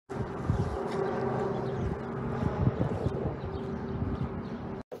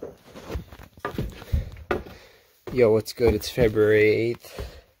Yo, what's good? It's February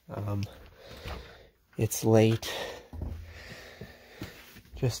 8th. It's late.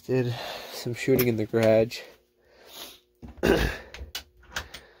 Just did some shooting in the garage. I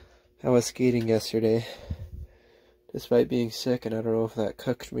was skating yesterday, despite being sick, and I don't know if that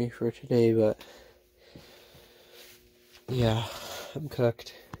cooked me for today, but yeah, I'm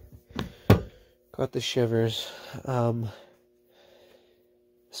cooked. Got the shivers.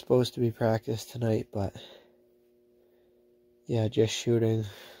 Supposed to be practice tonight, but yeah, just shooting.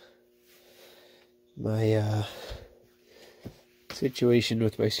 My situation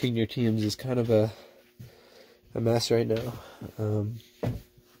with my senior teams is kind of a mess right now.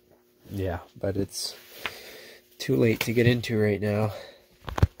 Yeah, but it's too late to get into right now.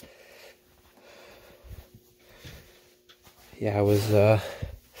 Yeah, I was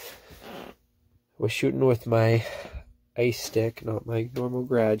shooting with my ice stick, not my normal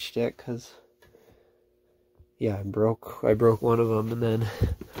garage stick, because yeah, I broke one of them, and then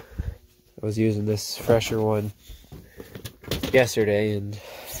I was using this fresher one yesterday, and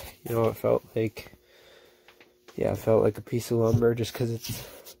you know, it felt like a piece of lumber just because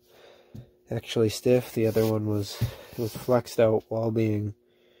it's actually stiff. The other one was flexed out while being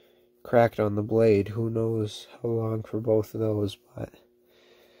cracked on the blade. Who knows how long for both of those, but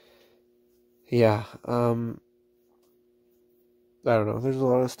yeah, I don't know. There's a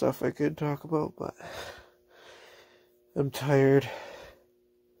lot of stuff I could talk about, but I'm tired.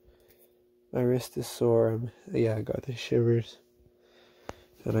 My wrist is sore. I got the shivers,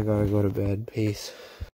 and I gotta go to bed. Peace.